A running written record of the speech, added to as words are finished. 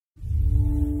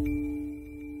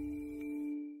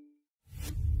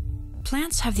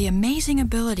Plants have the amazing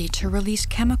ability to release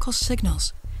chemical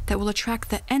signals that will attract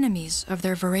the enemies of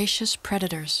their voracious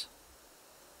predators.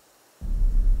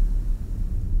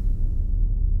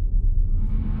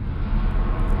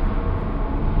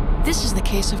 This is the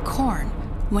case of corn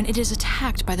when it is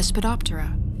attacked by the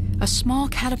Spodoptera, a small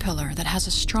caterpillar that has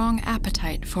a strong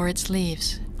appetite for its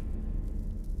leaves.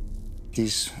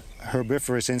 These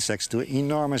herbivorous insects do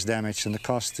enormous damage and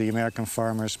cost the American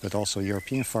farmers, but also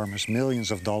European farmers,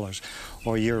 millions of dollars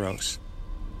or euros.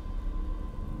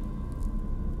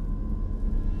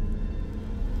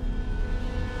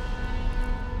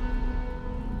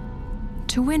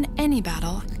 To win any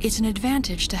battle, it's an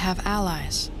advantage to have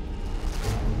allies.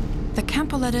 The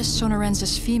Campylorus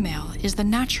sonorensis female is the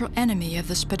natural enemy of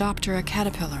the Spodoptera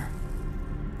caterpillar.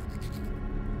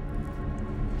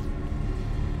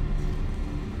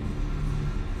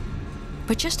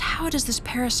 But just how does this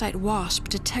parasite wasp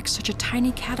detect such a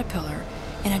tiny caterpillar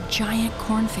in a giant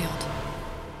cornfield?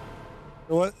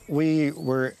 What we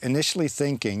were initially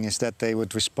thinking is that they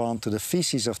would respond to the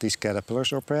feces of these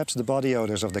caterpillars, or perhaps the body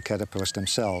odors of the caterpillars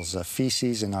themselves.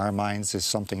 Feces, in our minds, is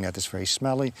something that is very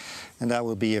smelly, and that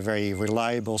would be a very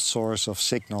reliable source of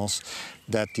signals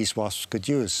that these wasps could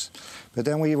use. But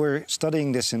then we were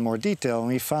studying this in more detail, and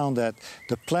we found that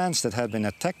the plants that had been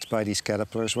attacked by these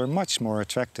caterpillars were much more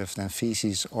attractive than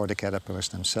feces or the caterpillars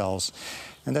themselves.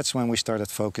 And that's when we started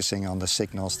focusing on the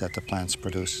signals that the plants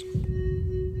produce.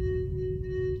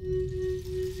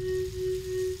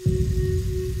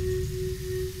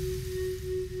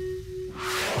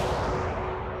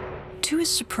 To his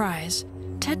surprise,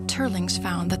 Ted Turlings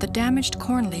found that the damaged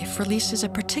corn leaf releases a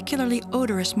particularly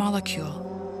odorous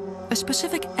molecule, a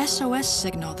specific SOS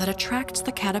signal that attracts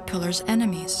the caterpillar's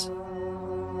enemies.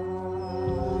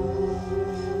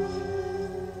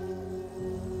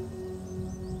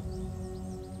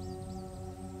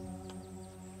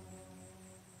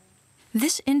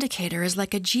 This indicator is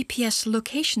like a GPS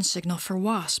location signal for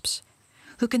wasps,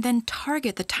 who can then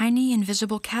target the tiny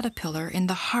invisible caterpillar in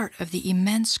the heart of the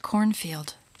immense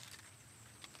cornfield.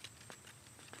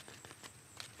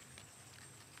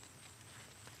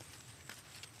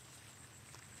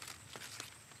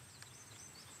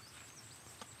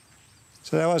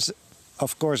 So that was,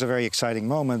 of course, a very exciting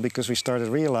moment, because we started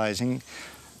realizing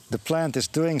the plant is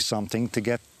doing something to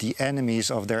get the enemies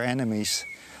of their enemies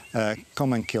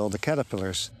come and kill the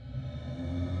caterpillars.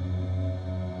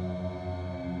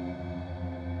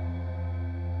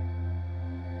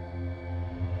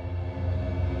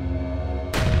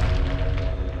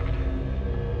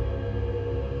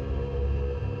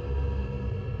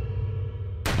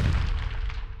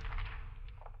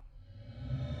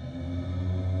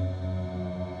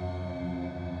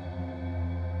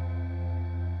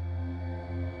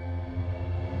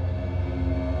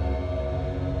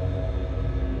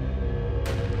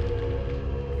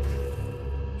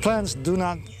 Plants do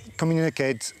not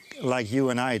communicate like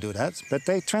you and I do that, but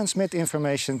they transmit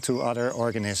information to other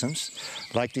organisms,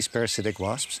 like these parasitic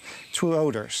wasps, through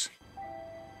odors.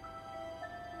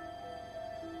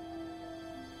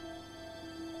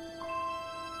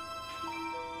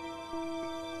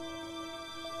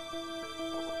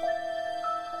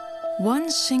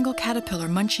 One single caterpillar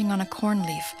munching on a corn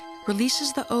leaf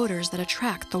releases the odors that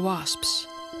attract the wasps.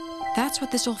 That's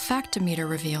what this olfactometer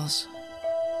reveals.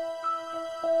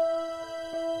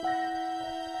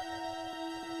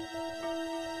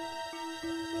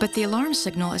 But the alarm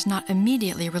signal is not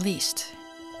immediately released.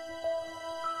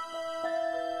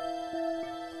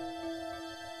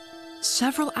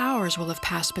 Several hours will have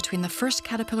passed between the first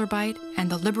caterpillar bite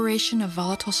and the liberation of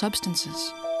volatile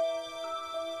substances.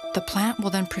 The plant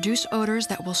will then produce odors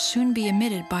that will soon be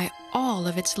emitted by all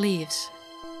of its leaves.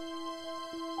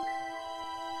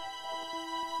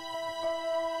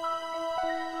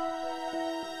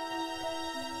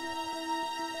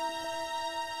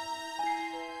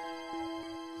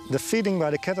 The feeding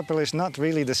by the caterpillar is not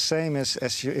really the same as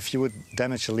if you would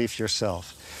damage a leaf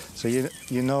yourself. So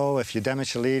you know, if you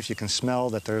damage a leaf, you can smell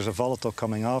that there's a volatile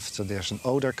coming off, so there's an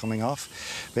odor coming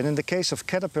off. But in the case of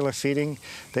caterpillar feeding,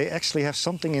 they actually have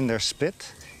something in their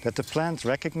spit that the plant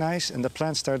recognizes, and the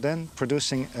plants start then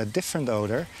producing a different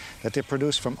odor that they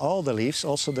produce from all the leaves,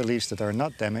 also the leaves that are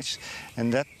not damaged,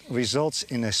 and that results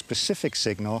in a specific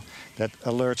signal that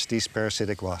alerts these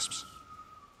parasitic wasps.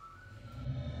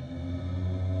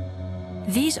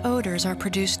 These odors are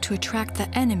produced to attract the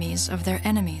enemies of their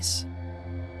enemies.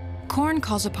 Corn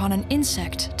calls upon an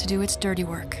insect to do its dirty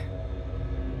work.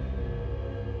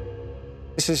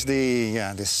 This is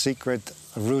the secret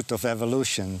route of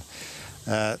evolution.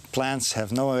 Plants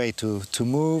have no way to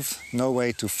move, no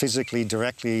way to physically,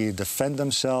 directly defend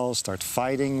themselves, start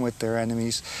fighting with their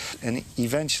enemies, and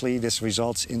eventually this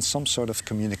results in some sort of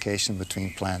communication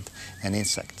between plant and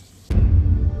insect.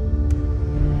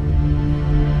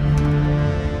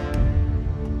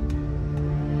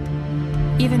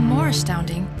 Even more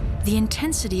astounding, the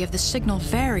intensity of the signal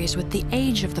varies with the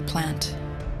age of the plant.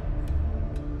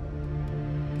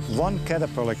 One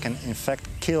caterpillar can in fact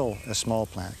kill a small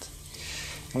plant.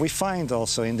 And we find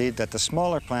also indeed that the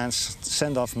smaller plants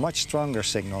send off much stronger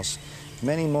signals,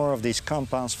 many more of these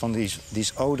compounds from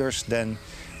these odors than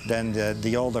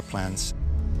the older plants.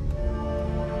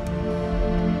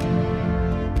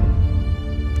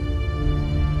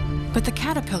 But the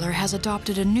caterpillar has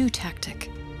adopted a new tactic.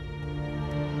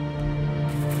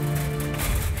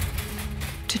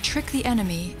 To trick the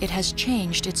enemy, it has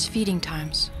changed its feeding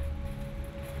times.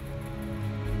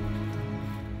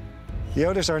 The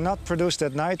odors are not produced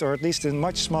at night, or at least in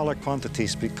much smaller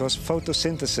quantities, because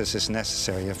photosynthesis is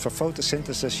necessary. And for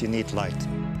photosynthesis, you need light.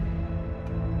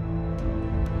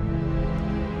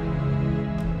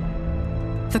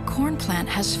 The corn plant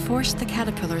has forced the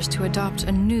caterpillars to adopt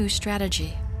a new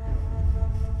strategy.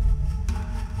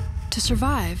 To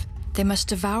survive, they must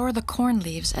devour the corn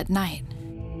leaves at night.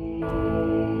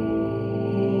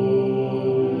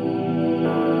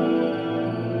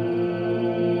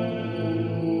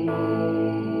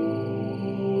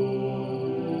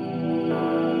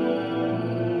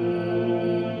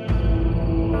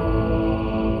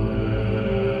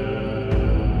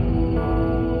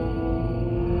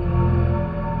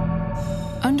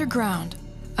 Underground,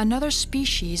 another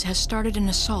species has started an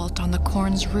assault on the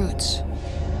corn's roots.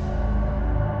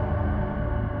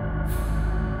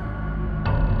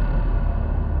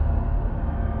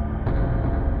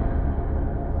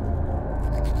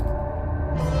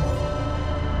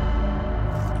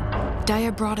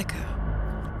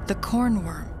 Diabrotica, the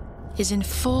cornworm, is in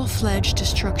full-fledged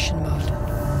destruction mode.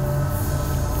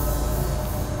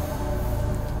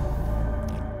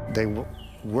 They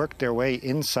work their way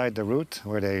inside the root,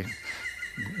 where they're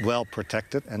well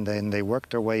protected, and then they work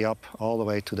their way up all the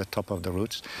way to the top of the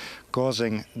roots,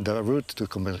 causing the root to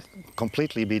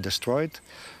completely be destroyed,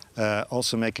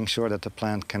 also making sure that the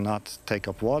plant cannot take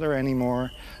up water anymore.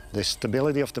 The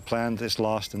stability of the plant is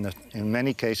lost, and in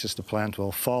many cases the plant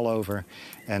will fall over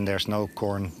and there's no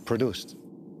corn produced.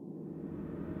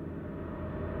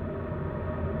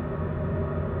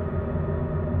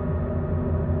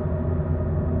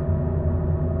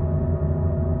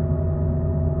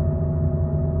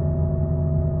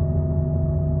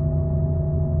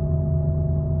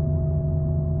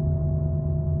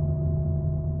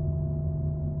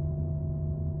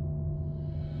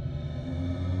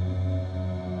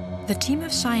 The team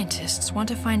of scientists want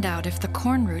to find out if the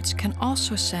corn roots can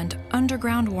also send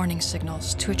underground warning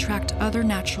signals to attract other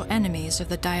natural enemies of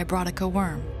the Diabrotica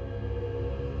worm.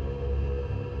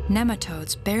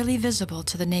 Nematodes barely visible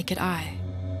to the naked eye.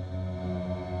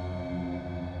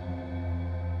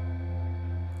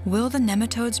 Will the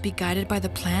nematodes be guided by the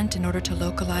plant in order to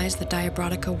localize the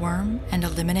Diabrotica worm and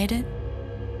eliminate it?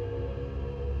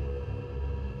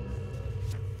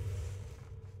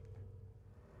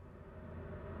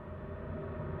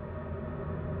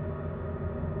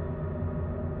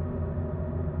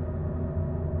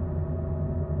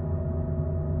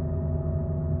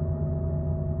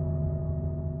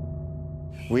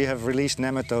 We have released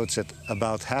nematodes at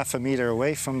about half a meter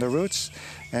away from the roots,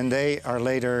 and they are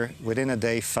later, within a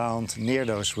day, found near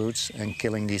those roots and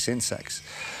killing these insects.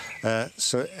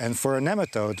 And for a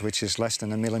nematode, which is less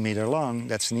than a millimeter long,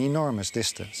 that's an enormous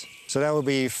distance. So that will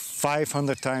be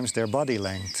 500 times their body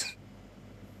length.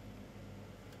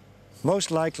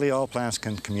 Most likely all plants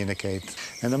can communicate.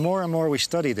 And the more and more we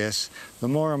study this, the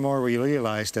more and more we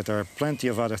realize that there are plenty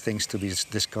of other things to be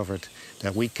discovered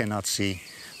that we cannot see,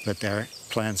 but their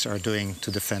plants are doing to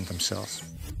defend themselves.